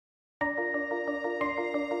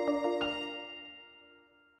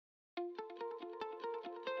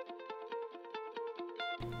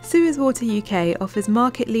SUEZ Water UK offers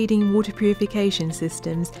market-leading water purification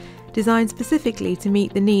systems designed specifically to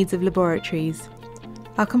meet the needs of laboratories.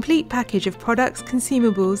 Our complete package of products,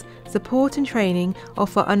 consumables, support and training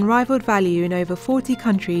offer unrivaled value in over 40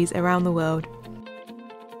 countries around the world.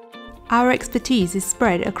 Our expertise is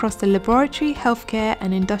spread across the laboratory, healthcare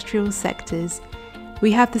and industrial sectors.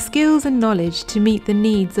 We have the skills and knowledge to meet the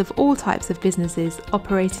needs of all types of businesses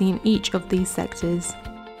operating in each of these sectors.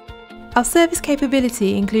 Our service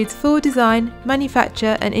capability includes full design,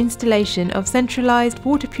 manufacture and installation of centralised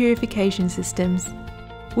water purification systems.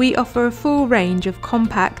 We offer a full range of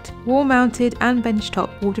compact, wall-mounted and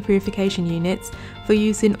benchtop water purification units for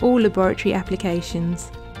use in all laboratory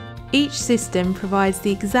applications. Each system provides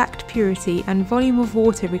the exact purity and volume of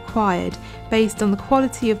water required based on the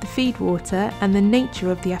quality of the feed water and the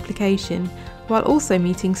nature of the application, while also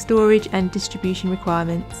meeting storage and distribution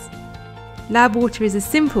requirements. Labwater is a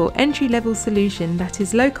simple entry-level solution that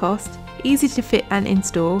is low cost, easy to fit and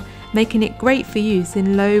install, making it great for use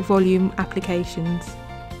in low-volume applications.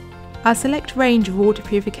 Our select range of water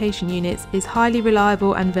purification units is highly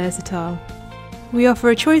reliable and versatile. We offer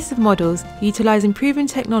a choice of models utilising proven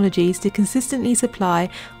technologies to consistently supply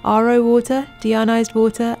RO water, deionised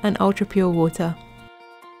water and ultra-pure water.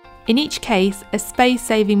 In each case, a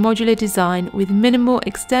space-saving modular design with minimal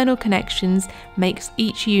external connections makes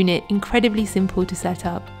each unit incredibly simple to set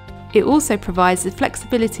up. It also provides the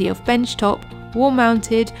flexibility of benchtop,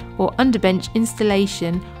 wall-mounted or underbench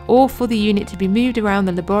installation, or for the unit to be moved around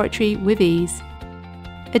the laboratory with ease.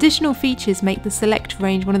 Additional features make the Select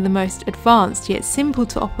range one of the most advanced yet simple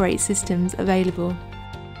to operate systems available.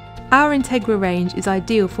 Our Integra range is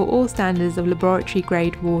ideal for all standards of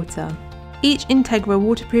laboratory-grade water. Each Integra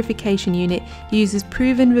water purification unit uses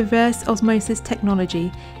proven reverse osmosis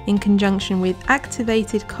technology in conjunction with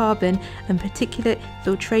activated carbon and particulate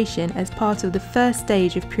filtration as part of the first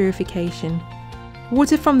stage of purification.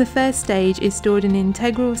 Water from the first stage is stored in an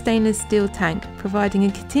integral stainless steel tank, providing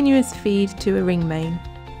a continuous feed to a ring main.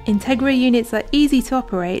 Integra units are easy to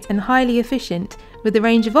operate and highly efficient, with a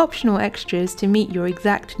range of optional extras to meet your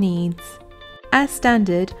exact needs. As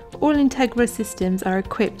standard, all Integra systems are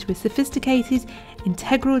equipped with sophisticated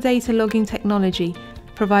integral data logging technology,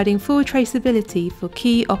 providing full traceability for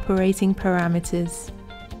key operating parameters.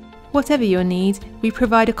 Whatever your need, we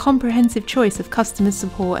provide a comprehensive choice of customer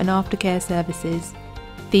support and aftercare services.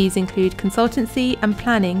 These include consultancy and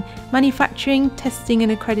planning, manufacturing, testing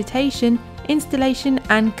and accreditation, installation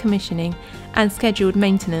and commissioning, and scheduled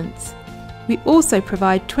maintenance. We also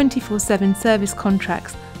provide 24/7 service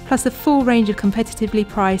contracts, plus a full range of competitively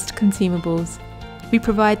priced consumables. We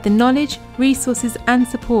provide the knowledge, resources and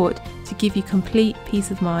support to give you complete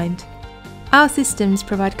peace of mind. Our systems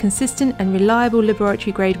provide consistent and reliable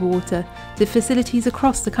laboratory-grade water to facilities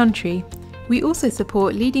across the country. We also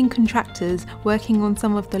support leading contractors working on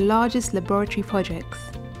some of the largest laboratory projects.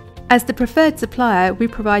 As the preferred supplier, we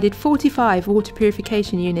provided 45 water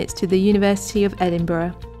purification units to the University of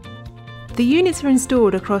Edinburgh. The units are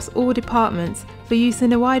installed across all departments for use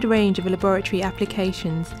in a wide range of laboratory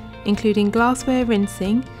applications, including glassware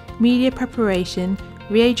rinsing, media preparation,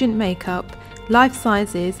 reagent makeup, life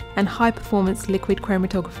sciences and high-performance liquid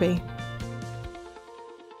chromatography.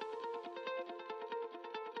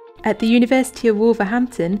 At the University of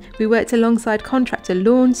Wolverhampton, we worked alongside contractor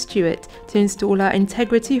Lawn Stewart to install our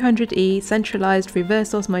Integra 200E centralised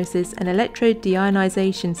reverse osmosis and electrode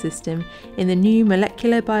deionisation system in the new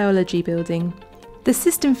molecular biology building. The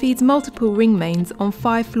system feeds multiple ring mains on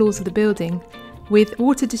 5 floors of the building, with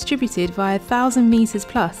water distributed via 1,000 metres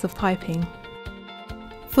plus of piping.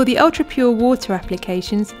 For the ultra-pure water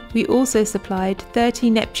applications, we also supplied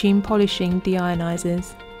 30 Neptune polishing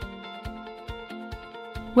deionisers.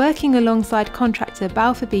 Working alongside contractor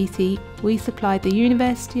Balfour Beatty, we supplied the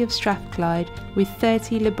University of Strathclyde with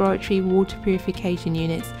 30 laboratory water purification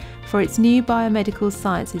units for its new biomedical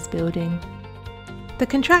sciences building. The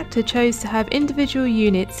contractor chose to have individual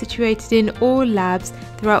units situated in all labs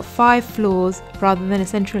throughout 5 floors rather than a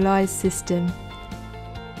centralised system.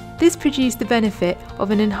 This produced the benefit of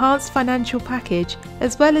an enhanced financial package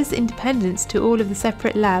as well as independence to all of the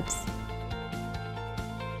separate labs.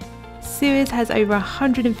 SUEZ has over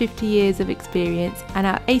 150 years of experience and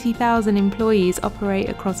our 80,000 employees operate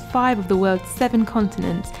across 5 of the world's 7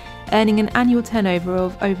 continents, earning an annual turnover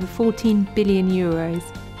of over 14 billion euros.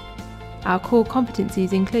 Our core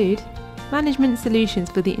competencies include management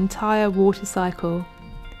solutions for the entire water cycle,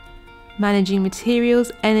 managing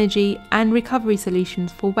materials, energy and recovery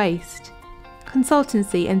solutions for waste,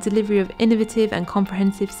 consultancy and delivery of innovative and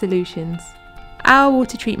comprehensive solutions. Our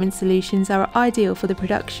water treatment solutions are ideal for the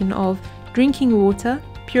production of drinking water,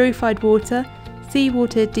 purified water,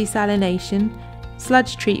 seawater desalination,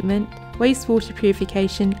 sludge treatment, wastewater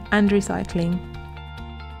purification and recycling.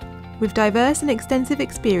 With diverse and extensive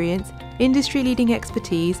experience, industry-leading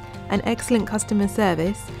expertise and excellent customer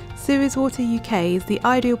service, SUEZ Water UK is the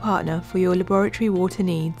ideal partner for your laboratory water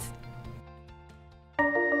needs.